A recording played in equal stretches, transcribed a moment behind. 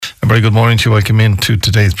very good morning to you. Welcome into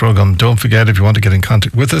today's programme. Don't forget, if you want to get in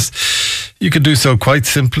contact with us, you can do so quite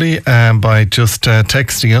simply by just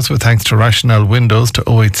texting us with thanks to Rationale Windows to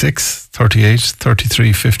 086 38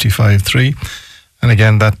 33 55 3. And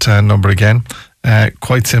again, that number again,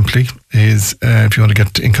 quite simply, is if you want to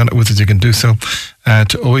get in contact with us, you can do so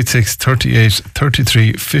to 086 38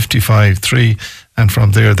 33 55 3. And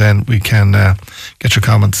from there, then we can get your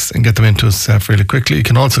comments and get them into us fairly quickly. You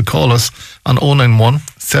can also call us on 091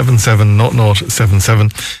 77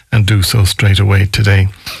 0077 and do so straight away today.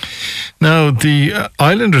 Now, the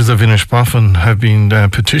islanders of Inishbofin have been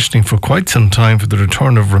petitioning for quite some time for the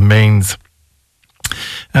return of remains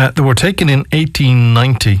that were taken in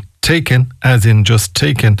 1890. Taken, as in just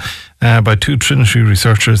taken, by two Trinity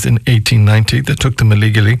researchers in 1890. They took them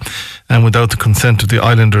illegally and without the consent of the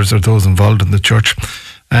islanders or those involved in the church.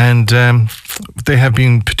 And they have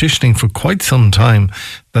been petitioning for quite some time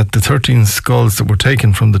that the 13 skulls that were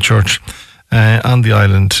taken from the church on the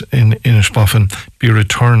island in Inishbofin be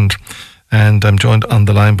returned. And I'm joined on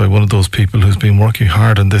the line by one of those people who's been working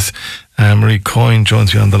hard on this. Marie Coyne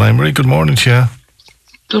joins you on the line. Marie, good morning to you.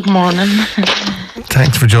 Good morning.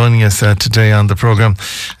 Thanks for joining us today on the programme.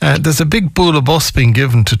 There's a big bula bus being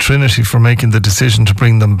given to Trinity for making the decision to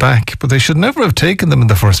bring them back, but they should never have taken them in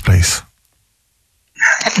the first place.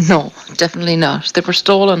 No, definitely not. They were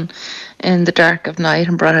stolen in the dark of night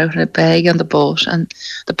and brought out in a bag on the boat, and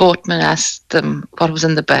the boatman asked them what was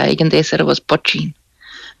in the bag, and they said it was butching.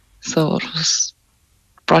 So it was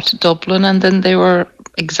brought to Dublin, and then they were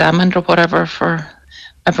examined or whatever for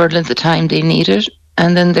a very length of time they needed.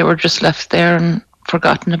 And then they were just left there and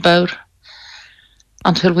forgotten about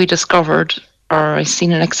until we discovered, or I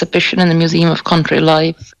seen an exhibition in the Museum of Country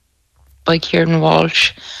Life by Kieran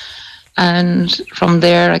Walsh. And from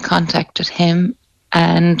there I contacted him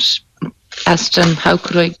and asked him how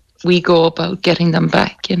could we go about getting them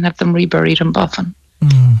back and have them reburied in Boffin.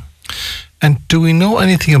 And do we know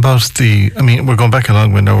anything about we're going back a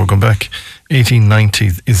long way now, we're going back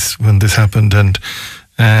 1890 is when this happened, and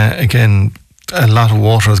again, a lot of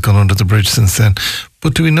water has gone under the bridge since then.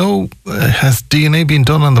 But do we know, has DNA been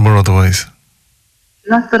done on them or otherwise?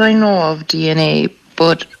 Not that I know of DNA,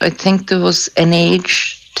 but I think there was an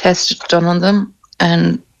age test done on them,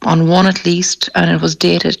 and on one at least, and it was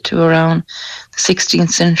dated to around the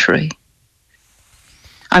 16th century.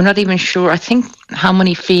 I'm not even sure. I think how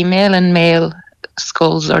many female and male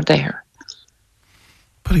skulls are there.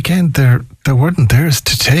 But again, they weren't theirs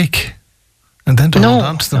to take. And then to hold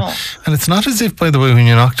on to them. No. And it's not as if, by the way, when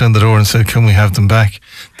you knocked on the door and said, can we have them back,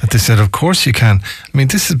 that they said, of course you can. I mean,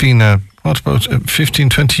 this has been a 15,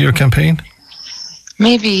 20-year campaign?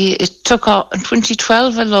 Maybe it took off. In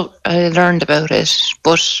 2012, I learned about it.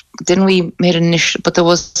 But then we made an initiative. But there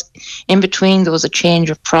was, in between, there was a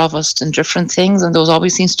change of provost and different things. And there was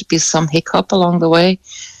always seems to be some hiccup along the way.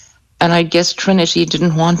 And I guess Trinity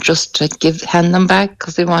didn't want just to hand them back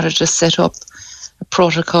because they wanted to set up a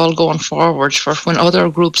protocol going forward for when other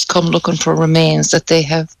groups come looking for remains, that they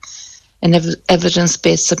have an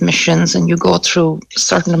evidence-based submissions and you go through a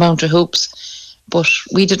certain amount of hoops. But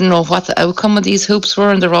we didn't know what the outcome of these hoops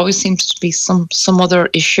were, and there always seems to be some other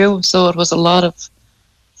issue. So it was a lot of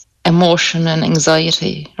emotion and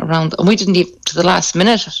anxiety around. And we didn't even, to the last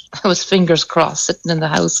minute, I was fingers crossed, sitting in the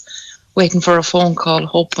house, waiting for a phone call,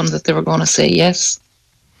 hoping that they were going to say yes,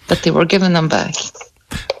 that they were giving them back.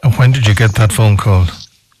 And when did you get that phone call?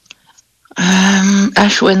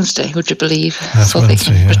 Ash Wednesday, would you believe? Ash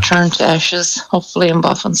Wednesday, they can return to Ashes, hopefully in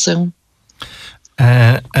Boffin soon.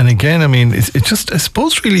 And again, I mean, it's just, I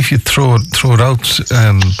suppose, really, if you throw it out,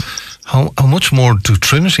 how much more do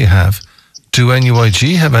Trinity have? Do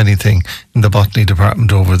NUIG have anything in the botany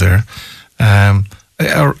department over there?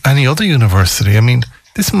 Or any other university? I mean,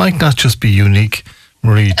 this might not just be unique,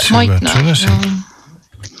 Marie, to Trinity. No.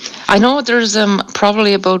 I know there's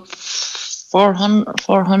probably about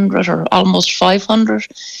 400 or almost 500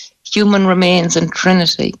 human remains in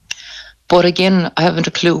Trinity. But again, I haven't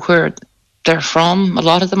a clue where they're from. A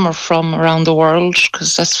lot of them are from around the world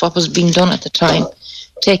because that's what was being done at the time,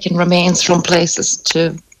 taking remains from places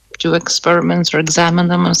to do experiments or examine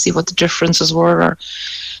them and see what the differences were, or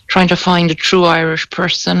trying to find a true Irish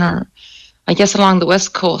person. Or I guess along the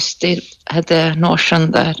West Coast, they had the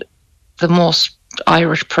notion that the most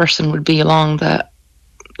Irish person would be along the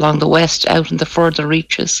west, out in the further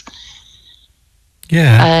reaches.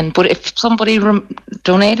 Yeah. But if somebody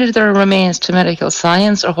donated their remains to medical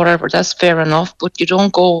science or whatever, that's fair enough. But you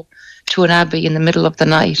don't go to an abbey in the middle of the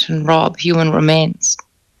night and rob human remains.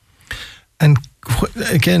 And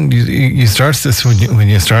again, you start this when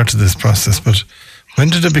you started this process, but when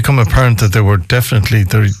did it become apparent that there were definitely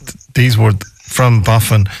these were from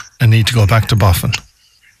Boffin and need to go back to Boffin?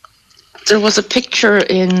 There was a picture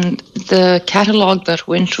in the catalogue that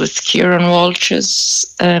went with Kieran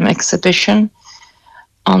Walsh's exhibition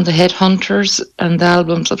on the Headhunters and the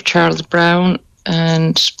albums of Charles Brown.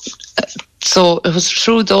 And so it was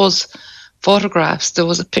through those photographs, there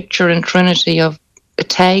was a picture in Trinity of a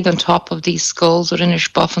tag on top of these skulls, or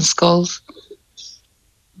Inishboffin skulls.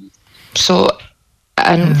 So,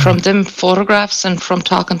 and from them photographs and from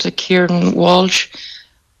talking to Kieran Walsh,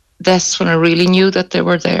 that's when I really knew that they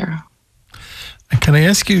were there. Can I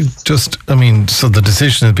ask you just, so the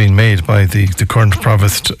decision had been made by the current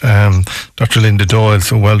provost, Dr. Linda Doyle,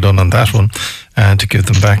 so well done on that one, to give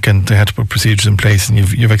them back, and they had to put procedures in place, and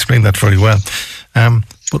you've explained that very well.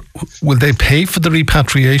 But will they pay for the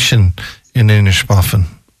repatriation in Inishboffin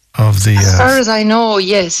of the... As far as I know,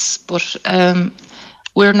 yes, but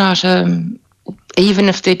we're not, even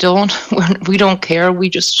if they don't, we don't care,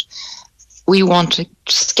 we want to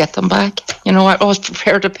just get them back. I was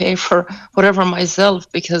prepared to pay for whatever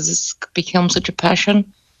myself, because it's become such a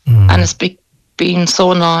passion, and it's been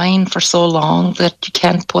so annoying for so long that you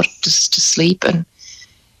can't put this to sleep, and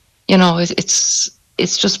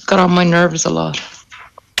it's just got on my nerves a lot.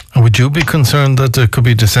 And would you be concerned that there could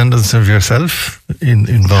be descendants of yourself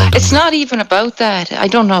involved? It's not even about that. I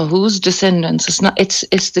don't know whose descendants. It's not.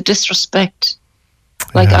 It's the disrespect.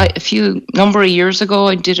 Like a number of years ago,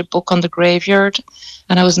 I did a book on the graveyard,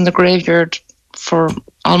 and I was in the graveyard for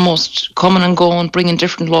almost coming and going, bringing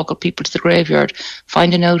different local people to the graveyard,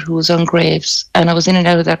 finding out who was on graves. And I was in and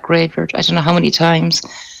out of that graveyard, I don't know how many times,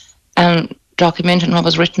 and documenting what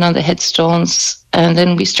was written on the headstones. And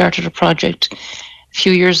then we started a project a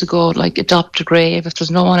few years ago, like adopt a grave. If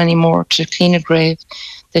there's no one anymore to clean a grave,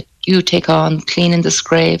 that you take on cleaning this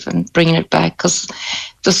grave and bringing it back, because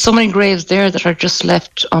there's so many graves there that are just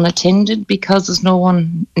left unattended because there's no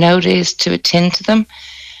one nowadays to attend to them,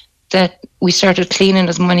 that we started cleaning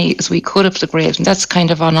as many as we could of the graves, and that's kind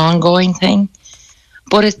of an ongoing thing.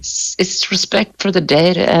 But it's respect for the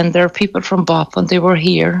dead, and there are people from Boffin. They were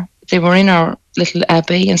here. They were in our little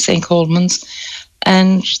abbey in St. Coleman's,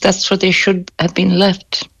 and that's where they should have been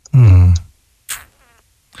left. Mm.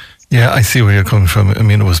 Yeah, I see where you're coming from.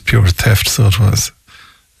 It was pure theft, so it was.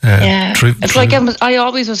 It's like I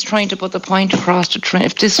always was trying to put the point across to Trin.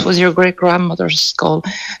 If this was your great-grandmother's skull,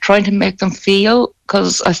 trying to make them feel,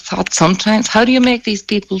 because I thought sometimes, how do you make these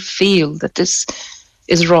people feel that this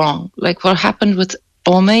is wrong? Like what happened with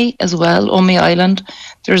Omagh as well, Omagh Island.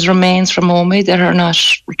 There's remains from Omagh that are not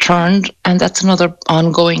returned, and that's another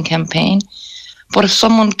ongoing campaign. But if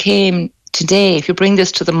someone came today, if you bring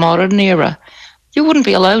this to the modern era, you wouldn't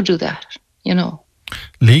be allowed to do that,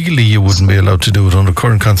 Legally, you wouldn't be allowed to do it under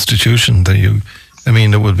current constitution.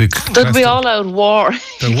 It would be... There'd be all-out war.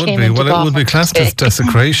 There would be. Well, it would be classed as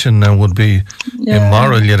desecration and would be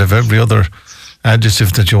immoral, yet if every other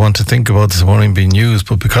adjective that you want to think about this morning being used,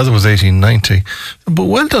 but because it was 1890. But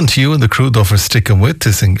well done to you and the crew, though, for sticking with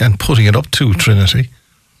this and putting it up to Trinity.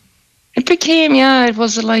 It became, it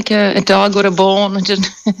was like a dog with a bone.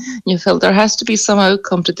 You felt there has to be some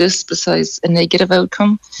outcome to this besides a negative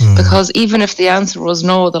outcome. Because even if the answer was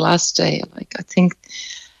no the last day, I think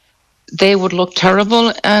they would look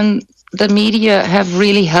terrible. And the media have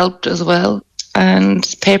really helped as well. And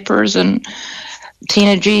papers and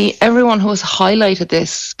Tina G, everyone who has highlighted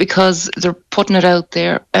this, because they're putting it out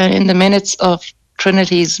there. And in the minutes of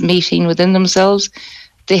Trinity's meeting within themselves,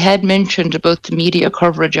 they had mentioned about the media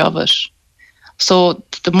coverage of it. So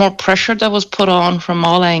the more pressure that was put on from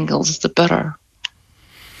all angles, the better.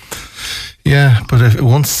 Yeah, but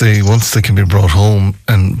once they can be brought home,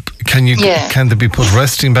 and can they be put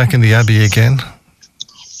resting back in the abbey again?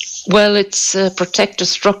 Well, it's a protected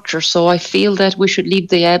structure, so I feel that we should leave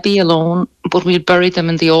the abbey alone, but we'll bury them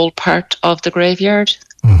in the old part of the graveyard.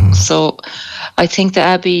 Mm-hmm. So I think the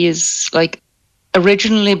abbey is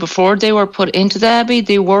originally, before they were put into the abbey,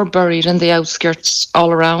 they were buried in the outskirts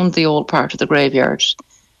all around the old part of the graveyard.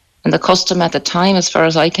 And the custom at the time, as far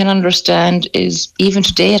as I can understand, is even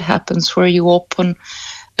today it happens where you open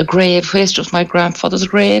a grave. This was my grandfather's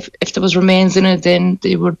grave. If there was remains in it, then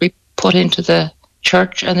they would be put into the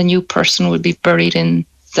church and the new person would be buried in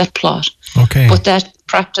that plot. Okay. But that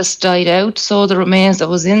practice died out, so the remains that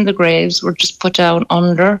was in the graves were just put down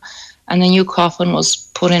under, and the new coffin was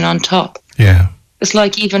put in on top. Yeah. It's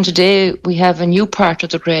like even today we have a new part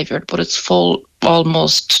of the graveyard, but it's full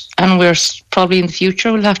almost, and we're probably in the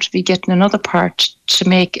future we'll have to be getting another part to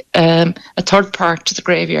make a third part to the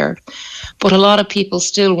graveyard. But a lot of people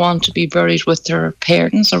still want to be buried with their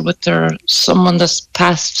parents or with someone that's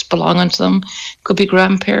passed belonging to them. Could be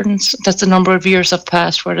grandparents. That's a number of years have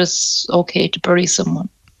passed where it's okay to bury someone.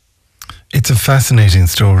 It's a fascinating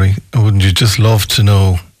story. Wouldn't you just love to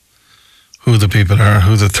know who the people are,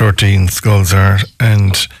 who the 13 skulls are,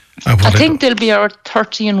 and I think they'll be our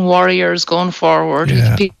 13 warriors going forward.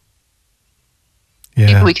 Yeah. People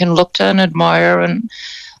we can look to and admire, and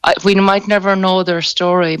we might never know their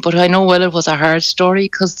story, but I know well it was a hard story,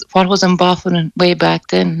 because what was in Boffin way back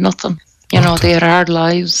then? Nothing. They had hard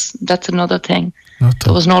lives. That's another thing.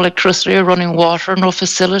 There was no electricity or running water, no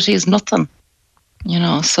facilities, nothing.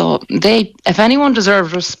 So if anyone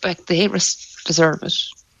deserves respect, they deserve it.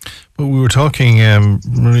 Well, we were talking,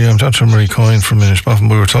 Marie, I'm Dr. Marie Coyne from Inishboffin.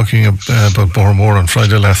 We were talking about Bohermore on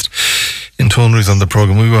Friday last in Toneries on the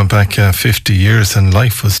programme. We went back 50 years, and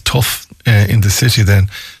life was tough in the city then.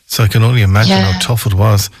 So I can only imagine how tough it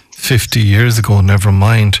was 50 years ago, never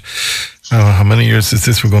mind. How many years is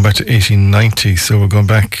this? We're going back to 1890, so we're going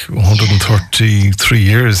back 133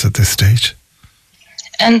 years at this stage.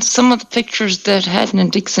 And some of the pictures that Haddon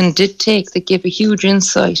and Dixon did take, they gave a huge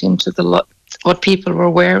insight into what people were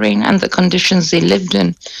wearing and the conditions they lived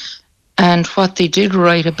in, and what they did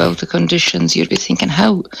write about the conditions. You'd be thinking,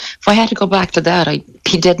 if I had to go back to that, I'd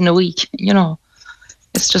be dead in a week.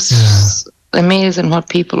 It's just amazing what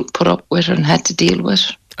people put up with and had to deal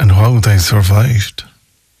with. And how they survived.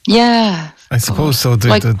 Yeah. I suppose so. The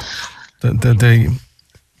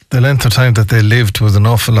length of time that they lived was an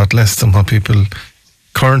awful lot less than what people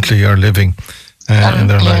currently are living in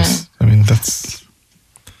their lives. I mean, that's...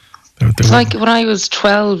 Like when I was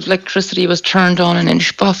 12, electricity was turned on in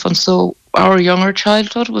Inishboffin, so our younger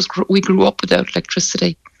childhood we grew up without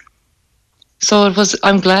electricity. So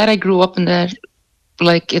I'm glad I grew up in that,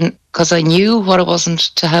 because I knew what it wasn't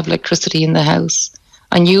to have electricity in the house.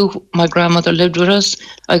 I knew my grandmother lived with us.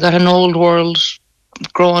 I got an old world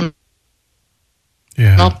growing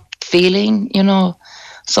up feeling,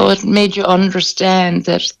 So it made you understand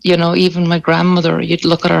that, even my grandmother, you'd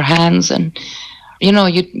look at her hands and,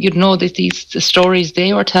 you'd know that the stories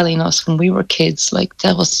they were telling us when we were kids,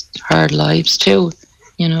 that was hard lives too,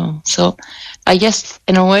 So I guess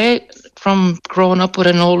in a way, from growing up with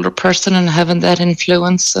an older person and having that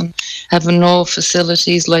influence and having no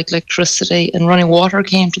facilities like electricity and running water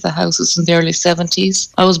came to the houses in the early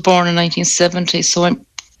 70s. I was born in 1970, so I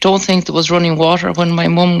don't think there was running water when my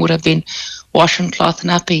mum would have been washing cloth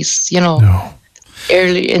nappies,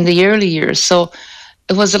 early in the early years. So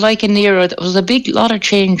it was like an era, there was a lot of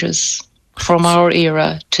changes from our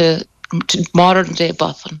era to modern day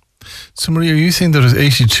Boffin. So Marie, are you saying there was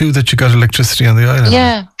 82 that you got electricity on the island?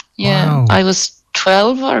 Yeah. Wow. I was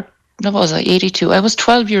 12 or, no, was I 82? I was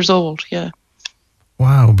 12 years old, yeah.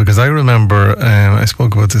 Wow, because I remember, I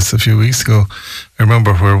spoke about this a few weeks ago. I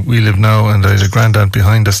remember where we live now, and I had a granddad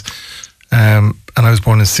behind us, and I was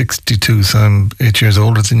born in 62, so I'm 8 years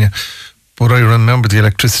older than you. But I remember the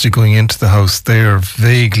electricity going into the house there,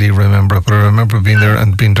 vaguely remember it, but I remember being there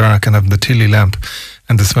and being dark and having the Tilly lamp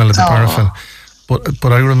and the smell of the paraffin.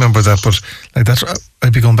 But I remember that, but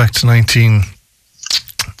I'd be going back to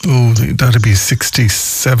that'd be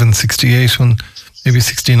 67, 68, maybe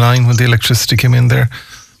 69 when the electricity came in there.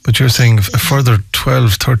 But you're saying a further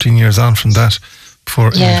 12, 13 years on from that.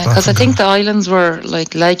 Because I think the islands were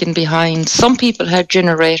lagging behind. Some people had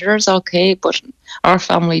generators, okay, but our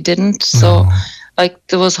family didn't. So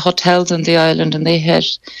there was hotels on the island and they had,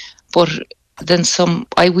 but then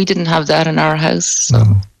we didn't have that in our house. So.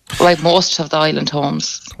 Like most of the island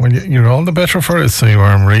homes. Well, you're all the better for it, so you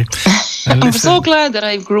are, Marie. I'm so glad that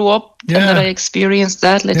I grew up and that I experienced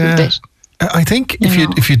that little bit. I think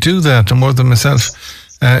if you do that, and more than myself,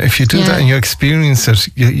 if you do that and you experience it,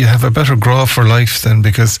 you have a better grow for life then,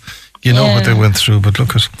 because you know what they went through. But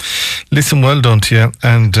listen, well done to you,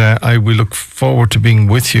 and I will look forward to being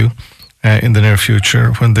with you in the near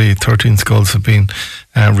future when the 13 skulls have been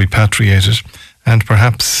repatriated. And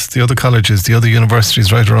perhaps the other colleges, the other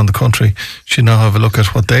universities right around the country should now have a look at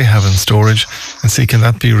what they have in storage and see can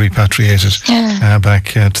that be repatriated back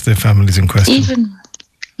to the families in question.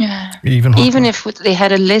 Even if they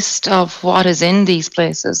had a list of what is in these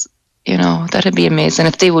places, that'd be amazing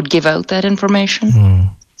if they would give out that information.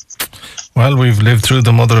 Well, we've lived through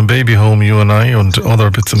the mother and baby home, you and I, and other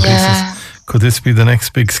bits and pieces. Could this be the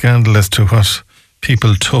next big scandal as to what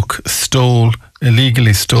people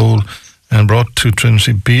illegally stole, and brought to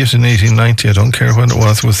Trinity, be it in 1890, I don't care when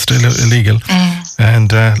it was still illegal. And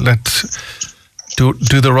let's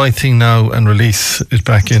do the right thing now and release it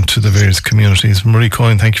back into the various communities. Marie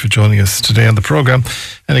Coyne, thank you for joining us today on the programme.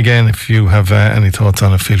 And again, if you have any thoughts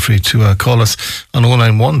on it, feel free to call us on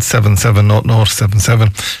 091 77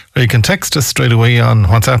 0077, or you can text us straight away on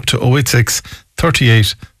WhatsApp to 086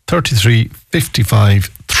 38 33 55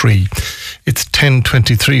 3. It's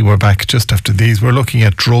 10:23. We're back just after these. We're looking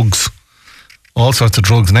at drugs. All sorts of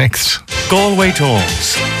drugs next. Galway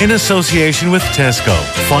Tones, in association with Tesco.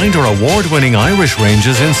 Find our award-winning Irish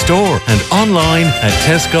ranges in store and online at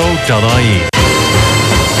tesco.ie.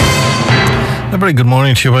 A very good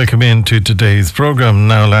morning to you. Welcome into today's programme.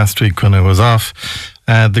 Now, last week when I was off,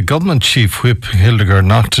 the government chief whip, Hildegard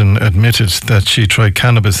Naughton, admitted that she tried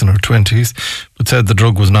cannabis in her 20s, but said the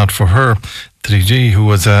drug was not for her. The DG, who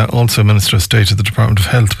was also Minister of State at the Department of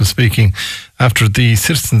Health, was speaking after the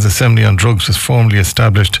Citizens' Assembly on Drugs was formally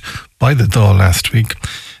established by the Dáil last week.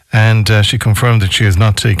 And she confirmed that she has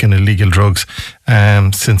not taken illegal drugs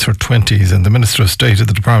since her 20s. And the Minister of State at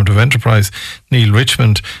the Department of Enterprise, Neil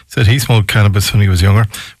Richmond, said he smoked cannabis when he was younger,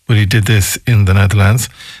 but he did this in the Netherlands.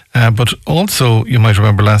 But also, you might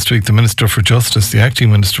remember last week, the Minister for Justice, the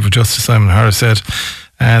acting Minister for Justice, Simon Harris, said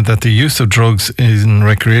that the use of drugs in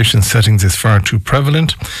recreation settings is far too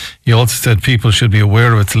prevalent. He also said people should be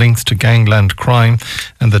aware of its links to gangland crime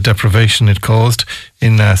and the deprivation it caused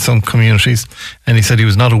in some communities. And he said he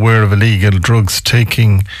was not aware of illegal drugs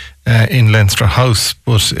taking in Leinster House,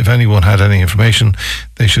 but if anyone had any information,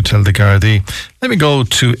 they should tell the Gardaí. Let me go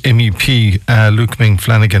to MEP Luke Ming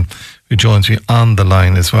Flanagan, who joins me on the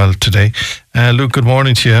line as well today. Luke, good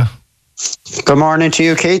morning to you. Good morning to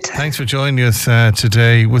you, Keith. Thanks for joining us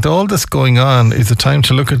today. With all this going on, is it time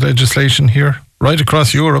to look at legislation here, right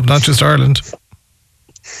across Europe, not just Ireland?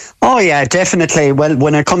 Oh, yeah, definitely. Well,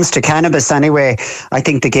 when it comes to cannabis anyway, I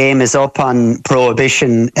think the game is up on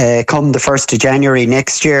prohibition. Come the 1st of January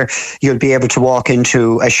next year, you'll be able to walk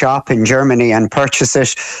into a shop in Germany and purchase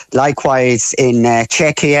it. Likewise, in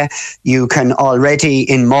Czechia, you can already,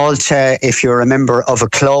 in Malta, if you're a member of a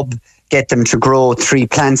club, get them to grow 3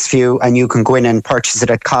 plants for you and you can go in and purchase it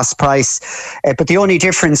at cost price. But the only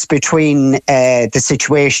difference between the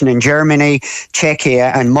situation in Germany,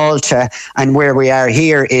 Czechia and Malta and where we are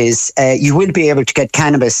here is you will be able to get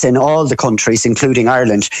cannabis in all the countries, including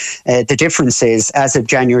Ireland. The difference is, as of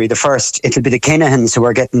January the 1st, it'll be the Kinahans who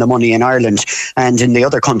are getting the money in Ireland. And in the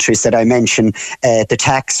other countries that I mentioned, the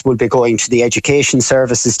tax will be going to the education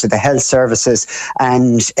services, to the health services,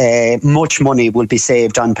 and much money will be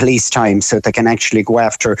saved on police time, so they can actually go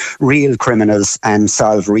after real criminals and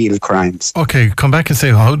solve real crimes. Okay, come back and say,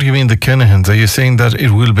 how do you mean the Kinahans? Are you saying that it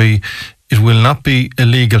will not be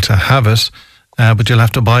illegal to have it, but you'll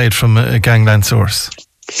have to buy it from a gangland source?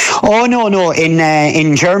 Oh, no.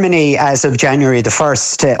 In Germany, as of January the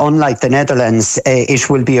 1st, unlike the Netherlands, it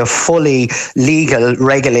will be a fully legal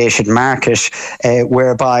regulated market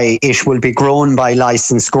whereby it will be grown by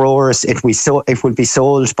licensed growers. It will be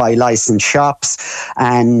sold by licensed shops,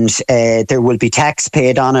 and there will be tax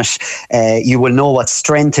paid on it. You will know what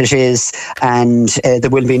strength it is, and there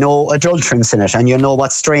will be no adulterants in it, and you'll know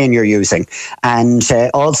what strain you're using. And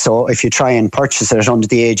also, if you try and purchase it under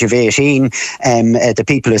the age of 18, the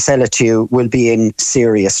people who sell it to you will be in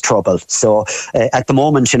serious trouble. So at the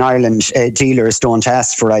moment in Ireland, dealers don't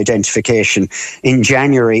ask for identification. In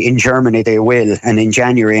January in Germany they will, and in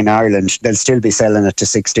January in Ireland they'll still be selling it to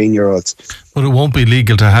 16-year-olds. But it won't be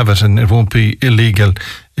legal to have it, and it won't be illegal.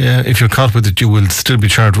 If you're caught with it, you will still be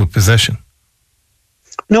charged with possession.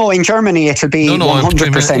 No, in Germany it'll be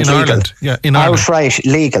 100% legal. Ireland. Yeah, in Ireland. Outright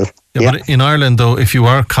legal. Yeah, but in Ireland, though, if you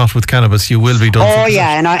are caught with cannabis, you will be done. Oh,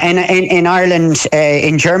 yeah, in Ireland,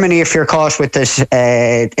 in Germany, if you're caught with it,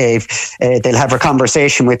 they'll have a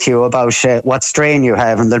conversation with you about what strain you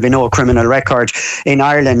have, and there'll be no criminal record. In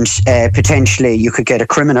Ireland, potentially, you could get a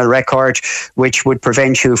criminal record, which would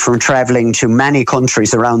prevent you from travelling to many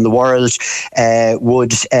countries around the world,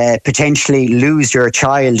 would potentially lose your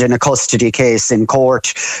child in a custody case in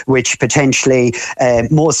court, which potentially,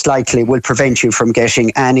 most likely, will prevent you from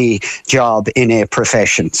getting any job in a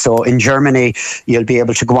profession. So in Germany, you'll be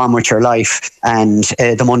able to go on with your life, and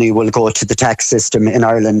the money will go to the tax system. In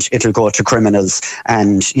Ireland, it'll go to criminals,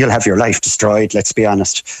 and you'll have your life destroyed, let's be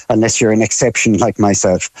honest, unless you're an exception like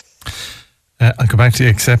myself. I'll go back to the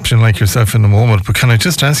exception like yourself in a moment, but can I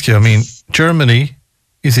just ask you, I mean, Germany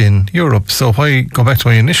is in Europe, so why, go back to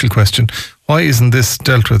my initial question, why isn't this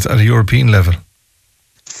dealt with at a European level?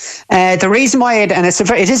 The reason why it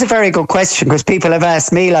is a very good question, because people have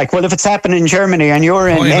asked me, like, well, if it's happening in Germany and you're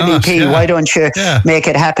an MEP, why don't you make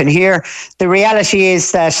it happen here? The reality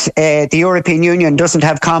is that the European Union doesn't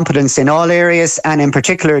have competence in all areas, and in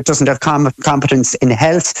particular, it doesn't have competence in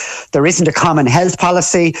health. There isn't a common health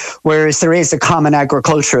policy, whereas there is a common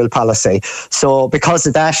agricultural policy. So because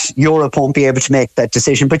of that, Europe won't be able to make that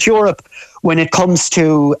decision. But Europe when it comes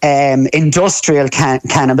to industrial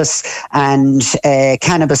cannabis and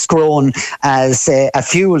cannabis grown as a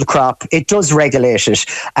fuel crop, it does regulate it.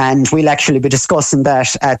 And we'll actually be discussing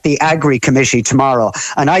that at the Agri Committee tomorrow.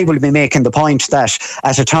 And I will be making the point that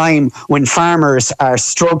at a time when farmers are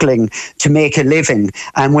struggling to make a living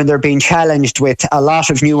and when they're being challenged with a lot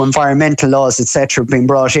of new environmental laws, etc., being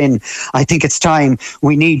brought in, I think it's time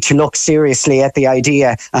we need to look seriously at the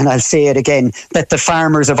idea, and I'll say it again, that the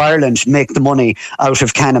farmers of Ireland make the money out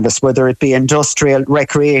of cannabis, whether it be industrial,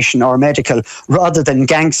 recreation or medical, rather than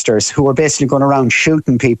gangsters who are basically going around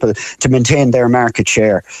shooting people to maintain their market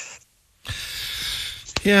share.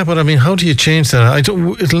 Yeah, but I mean, how do you change that?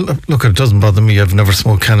 It doesn't bother me. I've never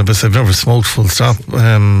smoked cannabis. I've never smoked full stop.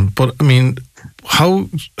 But I mean, how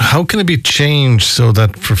can it be changed so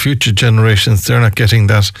that for future generations they're not getting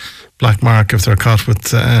that black mark if they're caught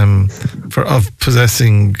with of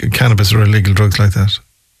possessing cannabis or illegal drugs like that?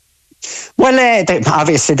 Well,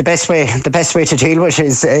 obviously the best way to deal with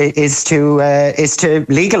it is to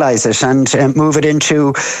legalise it and move it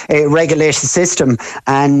into a regulated system.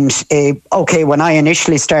 And when I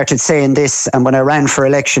initially started saying this, and when I ran for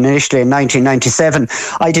election initially in 1997,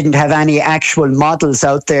 I didn't have any actual models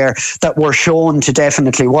out there that were shown to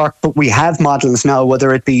definitely work. But we have models now,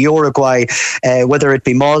 whether it be Uruguay, whether it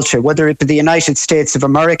be Malta, whether it be the United States of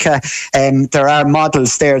America. There are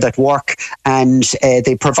models there that work, and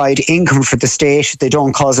they provide income for the state. They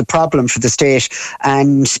don't cause a problem for the state,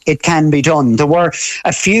 and it can be done. There were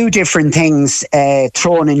a few different things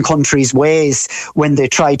thrown in countries' ways when they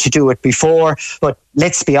tried to do it before, but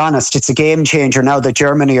let's be honest, it's a game changer now that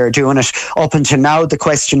Germany are doing it. Up until now, the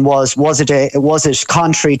question was it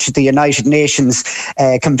contrary to the United Nations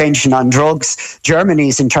Convention on Drugs?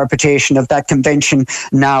 Germany's interpretation of that convention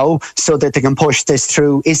now, so that they can push this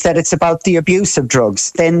through, is that it's about the abuse of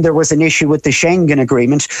drugs. Then there was an issue with the Schengen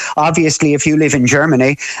Agreement. Obviously, if you live in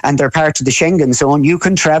Germany and they're part of the Schengen zone, you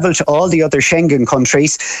can travel to all the other Schengen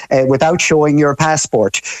countries without showing your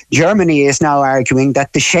passport. Germany is now arguing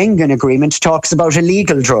that the Schengen Agreement talks about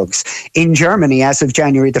illegal drugs. In Germany, as of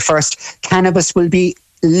January the 1st, cannabis will be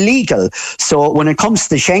legal. So when it comes to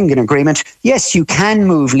the Schengen Agreement, yes, you can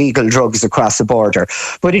move legal drugs across the border,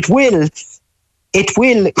 but it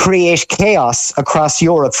will create chaos across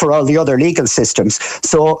Europe for all the other legal systems.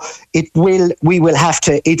 So we will have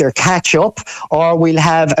to either catch up, or we'll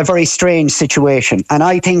have a very strange situation. And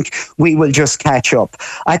I think we will just catch up.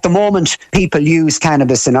 At the moment, people use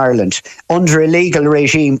cannabis in Ireland. Under a legal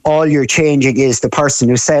regime, all you're changing is the person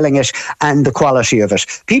who's selling it and the quality of it.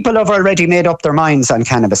 People have already made up their minds on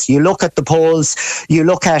cannabis. You look at the polls, you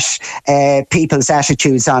look at people's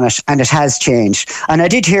attitudes on it, and it has changed. And I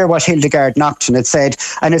did hear what Hildegard Naughton had said,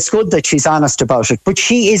 and it's good that she's honest about it, but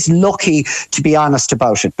she is lucky to be honest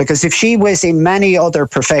about it, because if she was in many other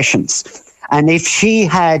professions, and if she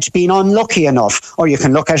had been unlucky enough, or you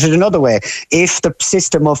can look at it another way, if the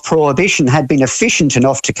system of prohibition had been efficient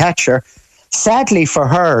enough to catch her, sadly for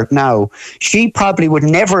her now, she probably would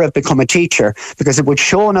never have become a teacher, because it would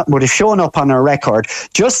have shown up on her record,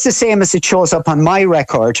 just the same as it shows up on my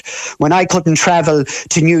record when I couldn't travel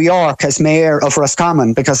to New York as mayor of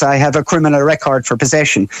Roscommon because I have a criminal record for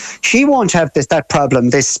possession. She won't have that problem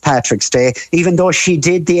this Patrick's Day, even though she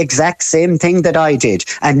did the exact same thing that I did,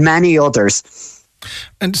 and many others.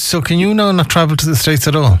 And so can you now not travel to the States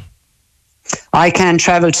at all? I can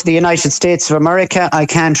travel to the United States of America. I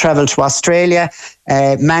can travel to Australia.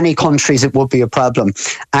 Many countries it would be a problem.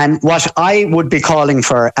 And what I would be calling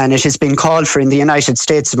for, and it has been called for in the United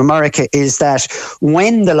States of America, is that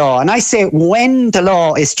when the law, and I say when the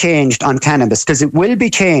law is changed on cannabis, because it will be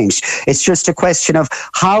changed, it's just a question of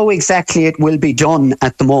how exactly it will be done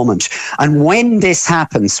at the moment. And when this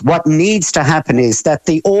happens, what needs to happen is that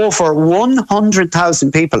the over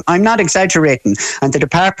 100,000 people, I'm not exaggerating, and the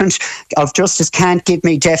Department of Justice can't give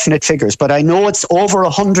me definite figures, but I know it's over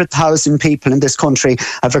 100,000 people in this country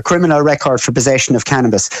have a criminal record for possession of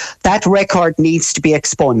cannabis. That record needs to be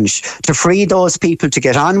expunged to free those people to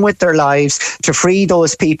get on with their lives, to free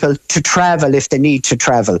those people to travel if they need to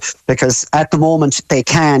travel, because at the moment they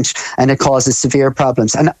can't, and it causes severe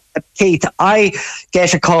problems. And Keith, I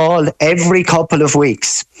get a call every couple of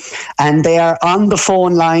weeks, and they are on the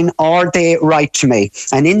phone line or they write to me.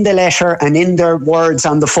 And in the letter and in their words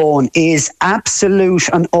on the phone is absolute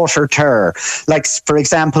and utter terror. Like, for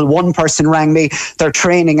example, one person rang me, they're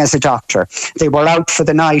training as a doctor. They were out for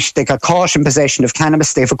the night, they got caught in possession of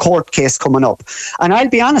cannabis, they have a court case coming up. And I'll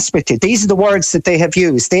be honest with you, these are the words that they have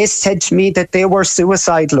used. They said to me that they were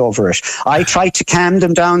suicidal over it. I tried to calm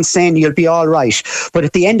them down, saying you'll be all right. But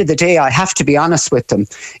at the end of the day, I have to be honest with them.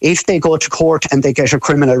 If they go to court and they get a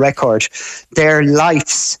criminal record, their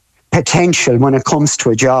lives potential when it comes to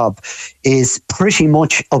a job is pretty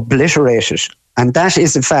much obliterated. And that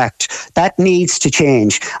is a fact. That needs to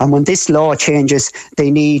change. And when this law changes, they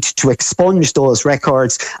need to expunge those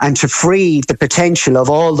records and to free the potential of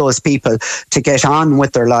all those people to get on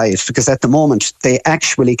with their lives, because at the moment they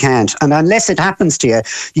actually can't. And unless it happens to you,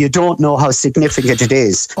 you don't know how significant it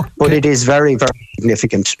is. Okay. But it is very, very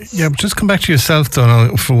significant. Yeah, but just come back to yourself though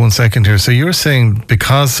now for 1 second here. So you're saying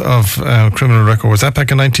because of criminal record, was that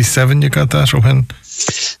back in 97 you got that, or when?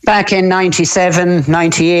 Back in 97,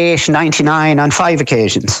 98, 99 on 5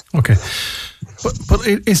 occasions. Okay. But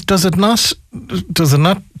does it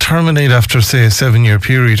not terminate after, say, a 7-year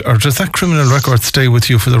period, or does that criminal record stay with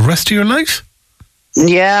you for the rest of your life?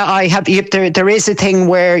 Yeah, I have. There is a thing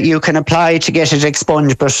where you can apply to get it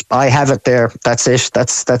expunged, but I have it there. That's it.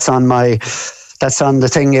 That's on my. That's on the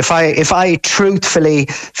thing. If I truthfully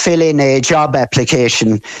fill in a job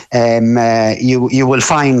application, you will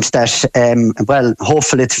find that, well,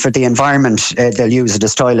 hopefully for the environment, they'll use it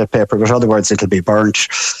as toilet paper, but other words, it'll be burnt.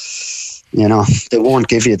 You know, they won't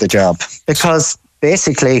give you the job because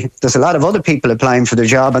basically there's a lot of other people applying for the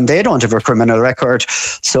job and they don't have a criminal record.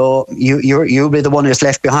 So you'll be the one who's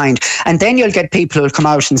left behind. And then you'll get people who'll come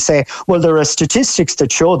out and say, well, there are statistics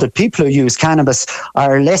that show that people who use cannabis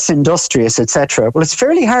are less industrious, etc. Well, it's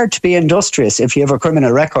fairly hard to be industrious if you have a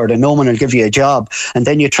criminal record and no one will give you a job, and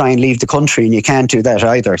then you try and leave the country and you can't do that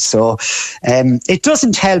either. So it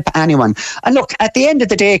doesn't help anyone. And look, at the end of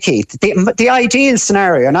the day, Keith, the ideal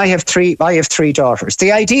scenario, and I have three daughters,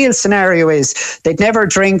 the ideal scenario is they'd never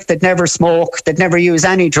drink, they'd never smoke, they'd never use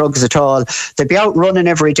any drugs at all. They'd be out running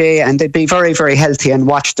every day and they'd be very, very healthy and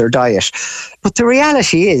watch their diet. But the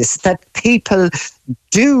reality is that people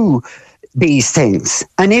do these things.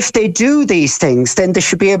 And if they do these things, then they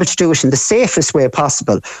should be able to do it in the safest way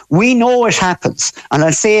possible. We know it happens. And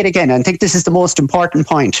I'll say it again. I think this is the most important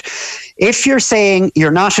point. If you're saying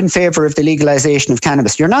you're not in favour of the legalisation of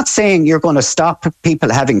cannabis, you're not saying you're going to stop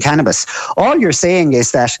people having cannabis. All you're saying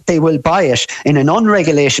is that they will buy it in an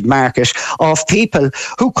unregulated market of people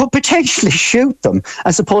who could potentially shoot them,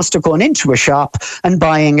 as opposed to going into a shop and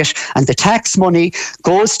buying it, and the tax money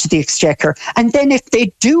goes to the exchequer. And then if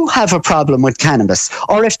they do have a problem with cannabis,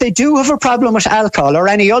 or if they do have a problem with alcohol or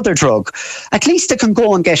any other drug, at least they can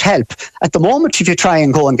go and get help. At the moment, if you try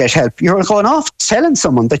and go and get help, you're going off telling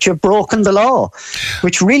someone that you've broken the law,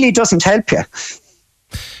 which really doesn't help you.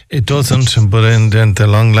 It doesn't, but in the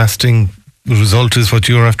long-lasting result is what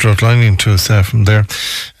you're after outlining to us from there.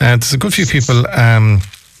 There's a good few people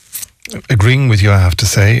agreeing with you, I have to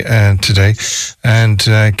say, today. And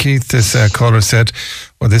Keith, this caller said,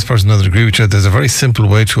 well, this person doesn't agree with you. There's a very simple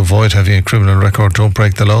way to avoid having a criminal record. Don't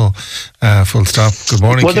break the law. Full stop. Good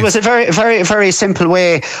morning, well, Keith. There was a very, very, very simple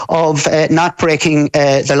way of not breaking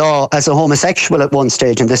the law as a homosexual at one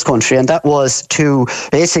stage in this country, and that was to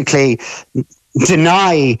basically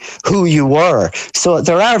deny who you were. So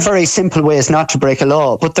there are very simple ways not to break a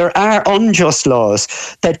law, but there are unjust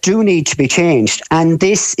laws that do need to be changed, and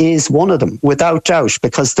this is one of them, without doubt,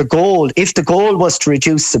 because if the goal was to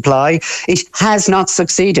reduce supply, it has not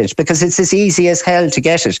succeeded, because it's as easy as hell to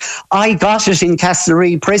get it. I got it in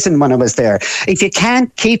Castlereagh prison when I was there. If you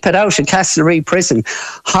can't keep it out of Castlereagh prison,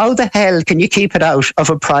 how the hell can you keep it out of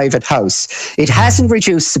a private house? It hasn't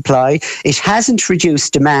reduced supply, it hasn't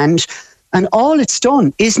reduced demand, and all it's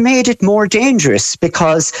done is made it more dangerous,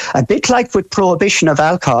 because a bit like with prohibition of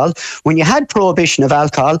alcohol, when you had prohibition of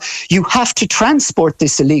alcohol, you have to transport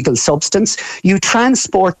this illegal substance. You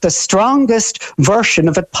transport the strongest version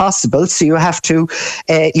of it possible, so you have to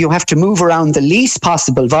move around the least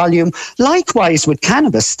possible volume. Likewise with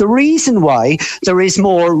cannabis, the reason why there is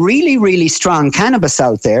more really, really strong cannabis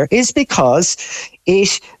out there is because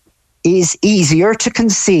it is easier to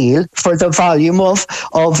conceal for the volume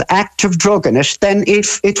of active drug in it than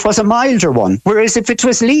if it was a milder one. Whereas if it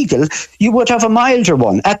was legal, you would have a milder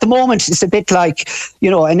one. At the moment, it's a bit like,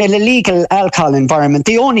 in an illegal alcohol environment,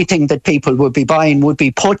 the only thing that people would be buying would be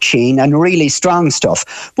poaching and really strong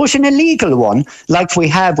stuff. But in a legal one, like we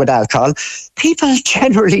have with alcohol, people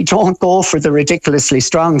generally don't go for the ridiculously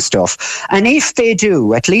strong stuff. And if they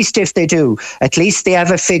do, at least they have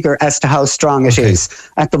a figure as to how strong it is.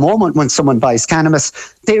 At the moment, when someone buys cannabis,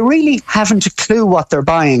 they really haven't a clue what they're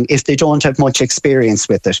buying if they don't have much experience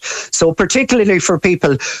with it. So particularly for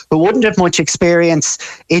people who wouldn't have much experience,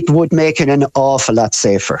 it would make it an awful lot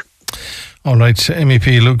safer. All right,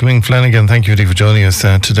 MEP Luke Ming-Flanagan, thank you for joining us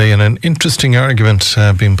today, and an interesting argument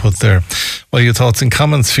being put there. What are your thoughts and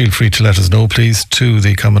comments? Feel free to let us know, please, to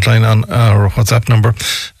the comment line on our WhatsApp number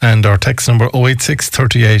and our text number 086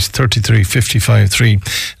 38 33 55 3.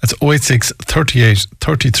 That's 086 38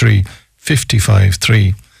 33 55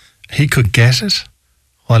 3. he could get it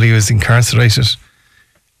while he was incarcerated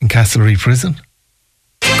in Castlereagh Prison.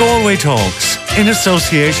 Galway Talks, in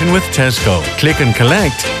association with Tesco. Click and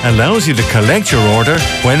Collect allows you to collect your order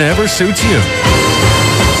whenever suits you.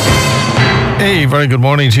 Hey, very good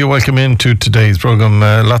morning to you. Welcome into today's programme.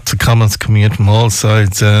 Lots of comments coming in from all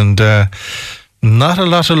sides, and not a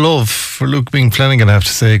lot of love for Luke Ming Flanagan, I have to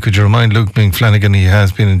say. Could you remind Luke Ming Flanagan he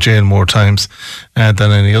has been in jail more times than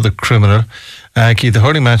any other criminal? Keith, the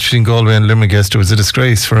hurling match between Galway and Limerick yesterday was a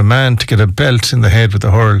disgrace. For a man to get a belt in the head with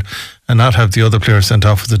a hurl and not have the other player sent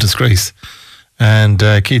off was a disgrace. And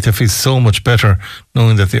Keith, I feel so much better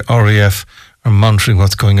knowing that the RAF are monitoring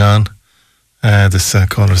what's going on. This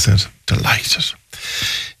caller said, delighted.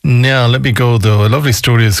 Now, let me go though. A lovely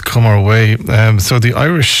story has come our way. So the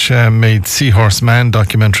Irish-made Seahorse Man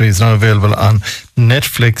documentary is now available on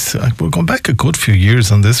Netflix. We're going back a good few years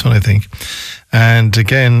on this one, I think. And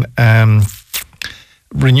again,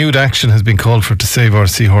 renewed action has been called for to save our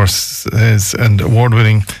seahorses, and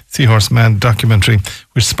award-winning Seahorse Man documentary,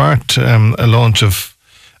 which sparked a launch of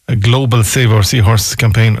a global Save Our Seahorses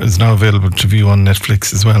campaign, is now available to view on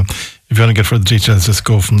Netflix as well. If you want to get further details, just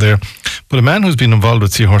go from there. But a man who's been involved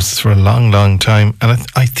with seahorses for a long, long time, and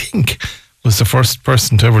I think was the first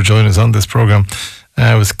person to ever join us on this programme,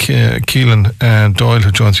 was Keelan Doyle,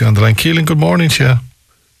 who joins you on the line. Keelan, good morning to you.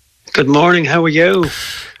 Good morning, how are you?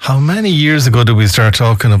 How many years ago did we start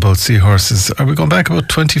talking about seahorses? Are we going back about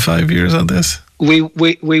 25 years on this? We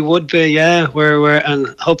would be, yeah. We're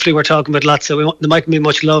and hopefully we're talking about lots of. There mightn't be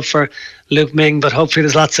much love for Luke Ming, but hopefully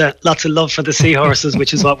there's lots of love for the seahorses,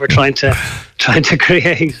 which is what we're trying to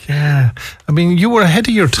create. Yeah, I mean, you were ahead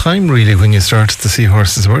of your time really when you started the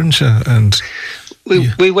seahorses, weren't you? And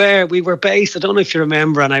we were based. I don't know if you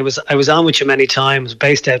remember, and I was on with you many times.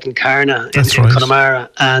 Based out in Carna, in Connemara,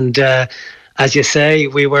 and as you say,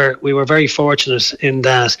 we were very fortunate in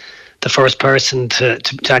that. The first person to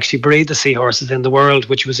actually breed the seahorses in the world,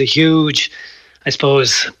 which was a huge, I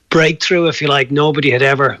suppose, breakthrough, if you like. Nobody had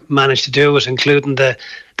ever managed to do it, including the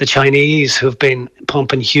Chinese, who've been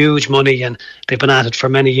pumping huge money, and they've been at it for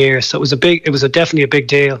many years. So it was definitely a big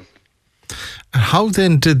deal. How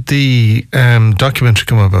then did the documentary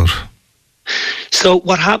come about? So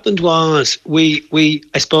what happened was we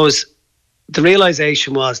I suppose, the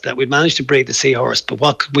realisation was that we'd managed to breed the seahorse, but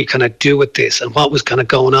what could we kind of do with this, and what was kind of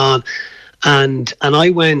going on? And I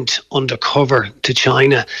went undercover to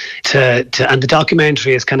China to and the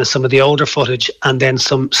documentary is kind of some of the older footage and then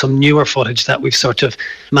some newer footage that we've sort of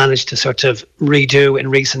managed to sort of redo in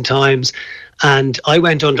recent times. And I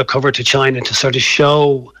went undercover to China to sort of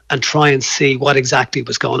show and try and see what exactly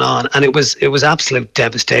was going on. And it was absolute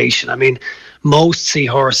devastation. I mean, most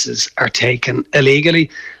seahorses are taken illegally,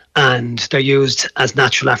 and they're used as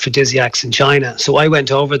natural aphrodisiacs in China. So I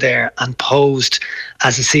went over there and posed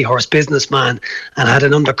as a seahorse businessman and had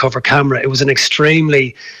an undercover camera. It was an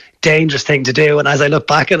extremely dangerous thing to do, and as I look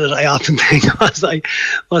back at it, I often think,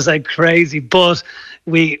 was I crazy? But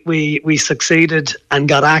we succeeded and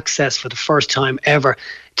got access for the first time ever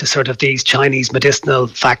to sort of these Chinese medicinal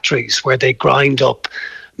factories where they grind up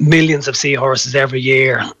millions of seahorses every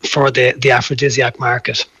year for the aphrodisiac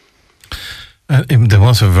market. There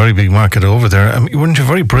was a very big market over there. I mean, weren't you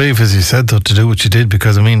very brave, as you said, though, to do what you did?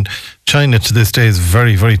 Because, I mean, China to this day is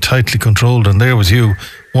very, very tightly controlled, and there was you,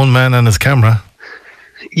 one man and his camera.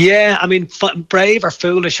 Yeah, I mean, brave or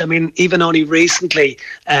foolish. I mean, even only recently,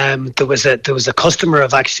 there was a customer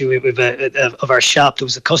of our shop. There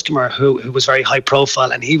was a customer who was very high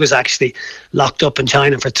profile, and he was actually locked up in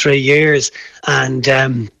China for 3 years,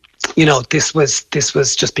 and. This was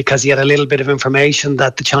just because he had a little bit of information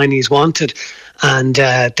that the Chinese wanted, and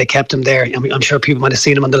they kept him there. I mean, I'm sure people might have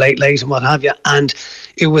seen him on the Late Late and what have you, and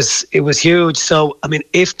it was huge. So, I mean,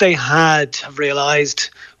 if they had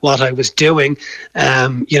realised what I was doing,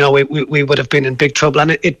 we would have been in big trouble,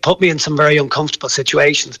 and it put me in some very uncomfortable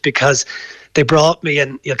situations because they brought me,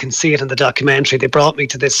 and you can see it in the documentary, they brought me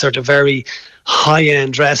to this sort of very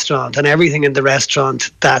high-end restaurant, and everything in the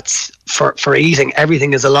restaurant that's for eating,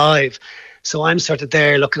 everything is alive. So I'm sort of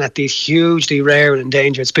there looking at these hugely rare and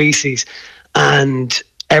endangered species, and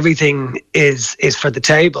everything is for the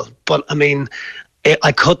table. But I mean,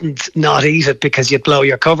 I couldn't not eat it because you'd blow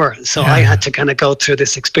your cover. So I had to kind of go through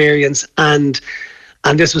this experience, and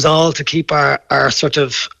this was all to keep our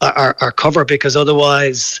cover, because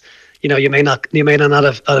otherwise, you may not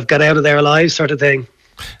have got out of there alive, sort of thing.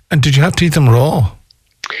 And did you have to eat them raw?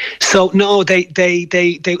 So no, they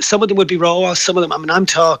some of them would be raw. Some of them, I mean, I'm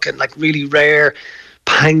talking like really rare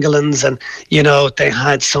pangolins, and they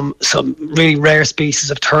had some really rare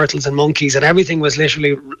species of turtles and monkeys, and everything was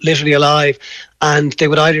literally alive. And they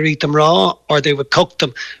would either eat them raw or they would cook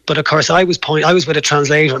them. But of course, I was with a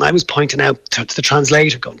translator, and I was pointing out to the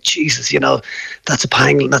translator, going, Jesus, that's a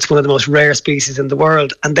pangolin. That's one of the most rare species in the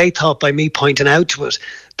world. And they thought by me pointing out to it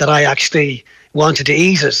that I actually wanted to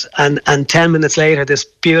eat it. And 10 minutes later, this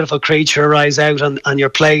beautiful creature arrives out on your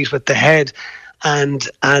plate with the head, and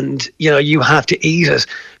you have to eat it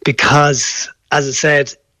because, as I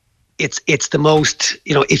said, it's the most,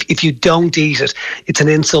 if you don't eat it, it's an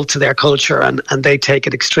insult to their culture, and they take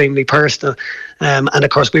it extremely personal. And of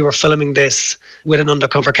course, we were filming this with an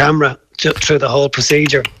undercover camera through the whole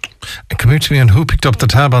procedure. Come here to me, and who picked up the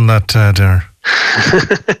tab on that dinner?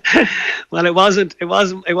 Well, it wasn't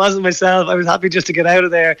myself. I was happy just to get out of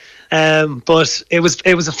there. But it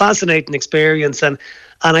was a fascinating experience, and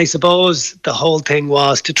I suppose the whole thing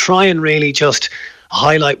was to try and really just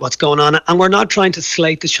highlight what's going on. And we're not trying to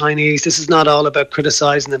slate the Chinese. This is not all about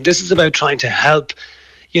criticizing them. This is about trying to help,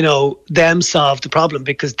 them solve the problem,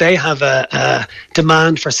 because they have a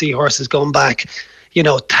demand for seahorses going back,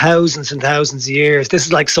 thousands and thousands of years. This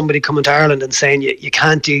is like somebody coming to Ireland and saying you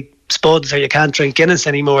can't eat spuds or you can't drink Guinness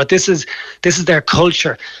anymore. This is their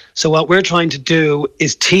culture. So what we're trying to do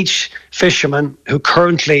is teach fishermen who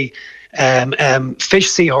currently fish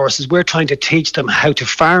seahorses. We're trying to teach them how to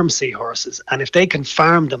farm seahorses, and if they can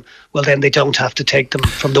farm them, well, then they don't have to take them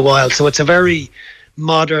from the wild. So it's a very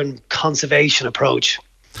modern conservation approach.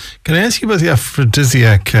 Can I ask you about the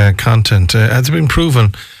aphrodisiac content? Has it been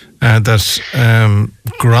proven that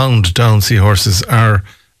ground down seahorses are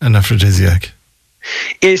an aphrodisiac?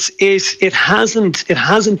 It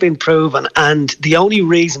hasn't been proven, and the only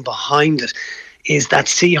reason behind it is that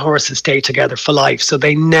seahorses stay together for life, so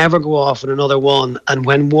they never go off with another one. And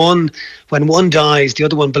when one dies, the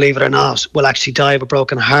other one, believe it or not, will actually die of a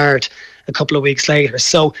broken heart a couple of weeks later.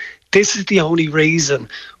 So this is the only reason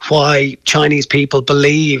why Chinese people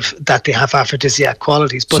believe that they have aphrodisiac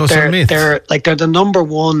qualities. But so they're the number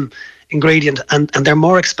one ingredient, and they're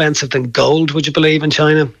more expensive than gold, would you believe, in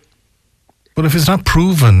China? But if it's not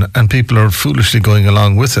proven and people are foolishly going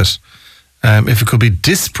along with it, if it could be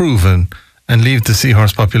disproven and leave the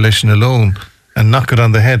seahorse population alone and knock it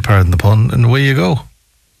on the head, pardon the pun, and away you go.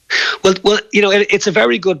 Well, it's a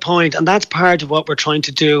very good point, and that's part of what we're trying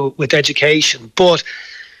to do with education. But,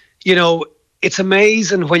 it's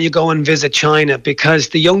amazing when you go and visit China, because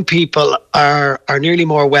the young people are nearly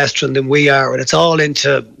more Western than we are, and it's all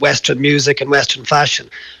into Western music and Western fashion.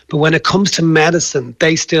 But when it comes to medicine,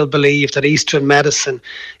 they still believe that Eastern medicine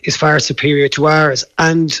is far superior to ours.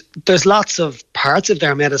 And there's lots of parts of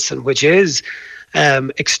their medicine which is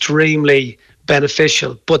extremely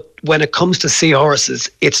beneficial. But when it comes to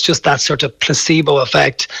seahorses, it's just that sort of placebo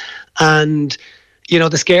effect. And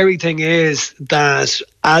the scary thing is that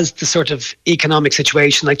as the sort of economic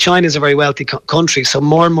situation, like China is a very wealthy country, so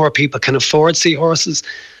more and more people can afford seahorses.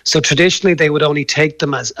 So traditionally they would only take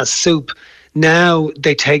them as soup. Now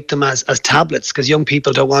they take them as tablets, because young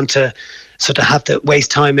people don't want to sort of have to waste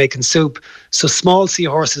time making soup. So small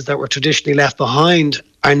seahorses that were traditionally left behind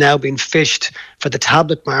are now being fished for the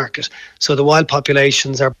tablet market. So the wild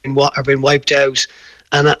populations are being wiped out.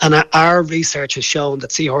 And our research has shown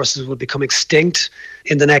that seahorses will become extinct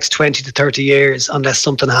in the next 20 to 30 years unless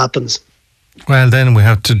something happens. Well, then we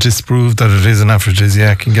have to disprove that it is an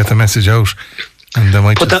aphrodisiac and get the message out. And they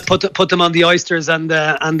might put them on the oysters and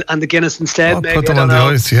the Guinness instead. Maybe, put them on the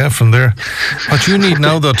oysters, yeah, from there. What you need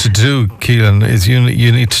now, though, to do, Keelan, is you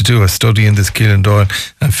need to do a study in this, Keelan Doyle,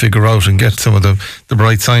 and figure out and get some of the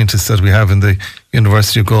bright scientists that we have in the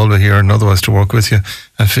University of Galway here and otherwise to work with you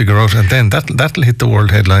and figure out, and then that'll hit the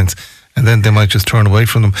world headlines, and then they might just turn away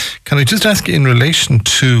from them. Can I just ask you in relation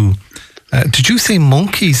to, did you say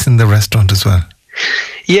monkeys in the restaurant as well?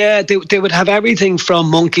 Yeah, they would have everything from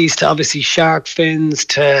monkeys to obviously shark fins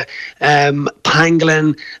to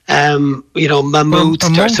pangolin, mammoths. Well, a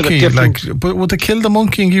monkey, sort of but would they kill the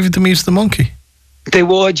monkey and give you the meat of the monkey? They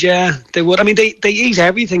would, yeah, they would. I mean, they eat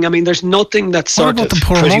everything. I mean, there's nothing that's sort of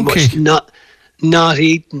pretty much not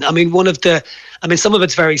eaten. I mean, some of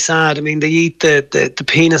it's very sad. I mean, they eat the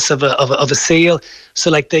penis of a seal. So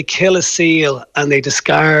like they kill a seal and they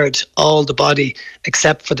discard all the body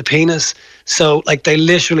except for the penis. So like they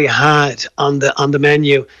literally had on the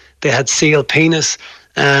menu, they had seal penis.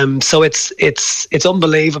 So it's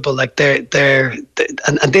unbelievable. Like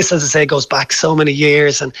and this, as I say, goes back so many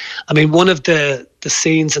years. And I mean, one of the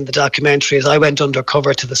scenes in the documentary is I went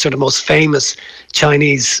undercover to the sort of most famous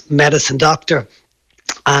Chinese medicine doctor,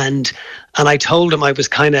 and I told him I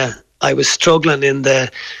was struggling in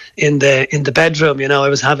the in the bedroom. You know, I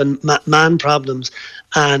was having man problems,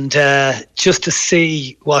 and just to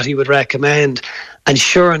see what he would recommend. And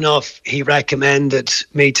sure enough, he recommended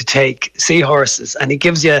me to take seahorses, and he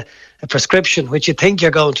gives you a prescription, which you think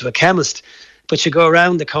you're going to a chemist, but you go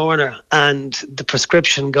around the corner and the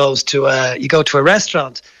prescription goes to you go to a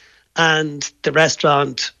restaurant, and the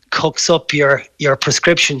restaurant cooks up your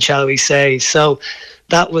prescription, shall we say. So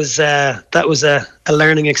that was a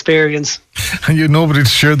learning experience. And you had nobody to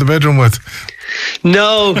share the bedroom with?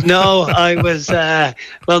 No, I was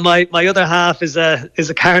my other half is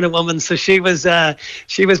a Carna woman, so she was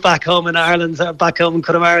back home in Ireland, back home in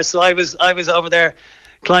Connemara, so I was over there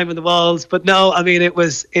climbing the walls. But no, I mean, it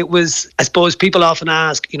was I suppose people often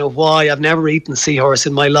ask, you know, why. I've never eaten seahorse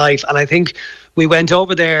in my life, and I think we went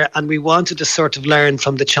over there and we wanted to sort of learn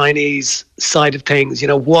from the Chinese side of things. You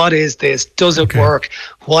know, what is this? Does it work?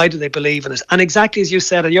 Why do they believe in it? And exactly as you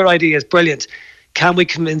said, and your idea is brilliant. Can we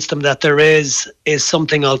convince them that there is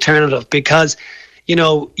something alternative? Because, you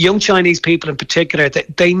know, young Chinese people in particular,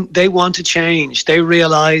 they want to change. They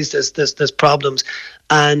realise there's problems,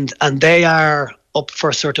 and they are up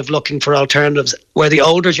for sort of looking for alternatives, where the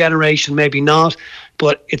older generation maybe not,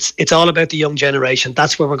 but it's all about the young generation.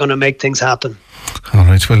 That's where we're going to make things happen. All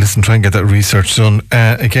right, well, listen, try and get that research done.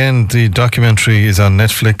 Again, the documentary is on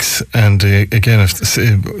Netflix, and again, if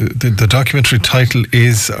the documentary title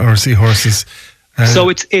is Our Seahorses. So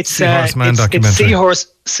it's Seahorse Man documentary.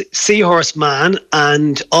 It's Seahorse Man,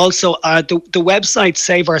 and also the website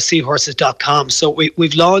saveourseahorses.com. So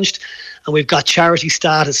we've launched, and we've got charity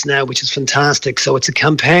status now, which is fantastic. So it's a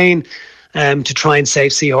campaign to try and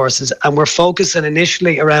save seahorses, and we're focusing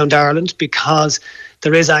initially around Ireland, because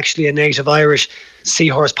there is actually a native Irish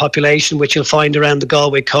seahorse population, which you'll find around the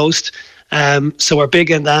Galway coast. So we're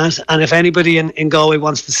big in that, and if anybody in Galway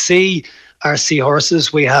wants to see our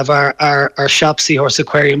seahorses, we have our shop, Seahorse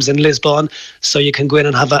Aquariums, in Lisbon, so you can go in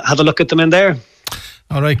and have a look at them in there.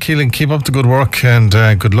 All right, Keelan, keep up the good work, and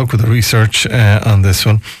good luck with the research on this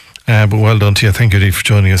one. But well done to you. Thank you, Dee, for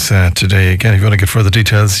joining us today. Again, if you want to get further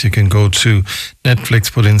details, you can go to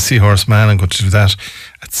Netflix, put in Seahorse Man, and go to do that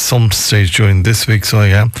at some stage during this week. So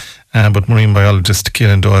yeah, but marine biologist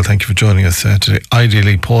Keelan Doyle, thank you for joining us today.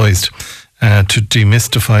 Ideally poised to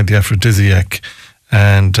demystify the aphrodisiac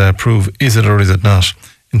and prove is it or is it not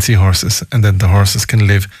in seahorses, and then the horses can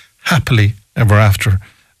live happily ever after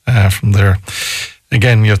from there.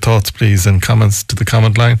 Again, your thoughts, please, and comments to the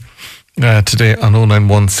comment line today on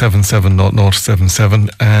 091 77 0077.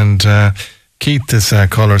 And Keith, this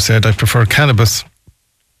caller, said, I prefer cannabis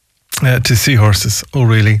to seahorses. Oh,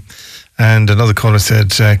 really? And another caller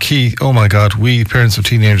said, Keith, oh my God, we parents of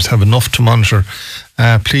teenagers have enough to monitor.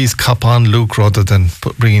 Please cop on Luke rather than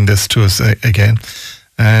bringing this to us again.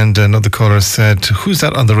 And another caller said, who's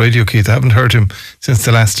that on the radio, Keith? I haven't heard him since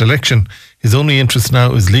the last election. His only interest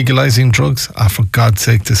now is legalising drugs. For God's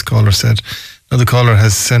sake, this caller said. Another caller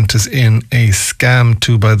has sent us in a scam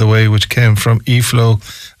too, by the way, which came from eFlow,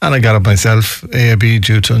 and I got it myself. AIB,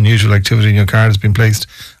 due to unusual activity in your card, has been placed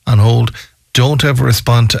on hold. Don't ever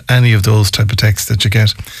respond to any of those type of texts that you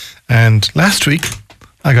get. And last week,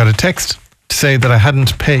 I got a text to say that I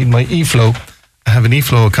hadn't paid my eFlow. I have an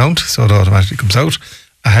eFlow account, so it automatically comes out.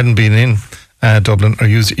 I hadn't been in Dublin or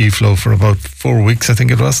used eFlow for about 4 weeks, I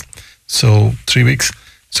think it was. So 3 weeks.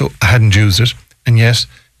 So I hadn't used it. And yet,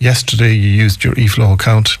 yesterday you used your eFlow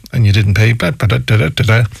account and you didn't pay.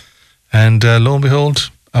 And lo and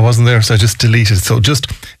behold, I wasn't there, so I just deleted. So just,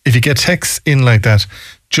 if you get texts in like that,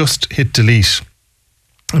 just hit delete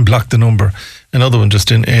and block the number. Another one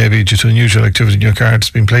just in AIB, due to unusual activity in your card,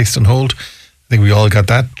 has been placed on hold. I think we all got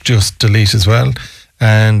that. Just delete as well.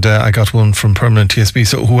 And I got one from Permanent TSB.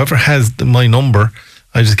 So whoever has my number,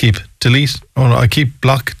 I just keep delete. Oh no, I keep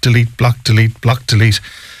block, delete, block, delete, block, delete.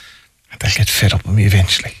 And they'll get fed up with me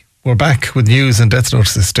eventually. We're back with news and death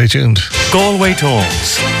notices. Stay tuned. Galway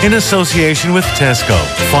Tones, in association with Tesco.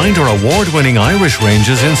 Find our award-winning Irish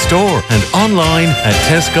ranges in store and online at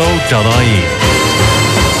tesco.ie.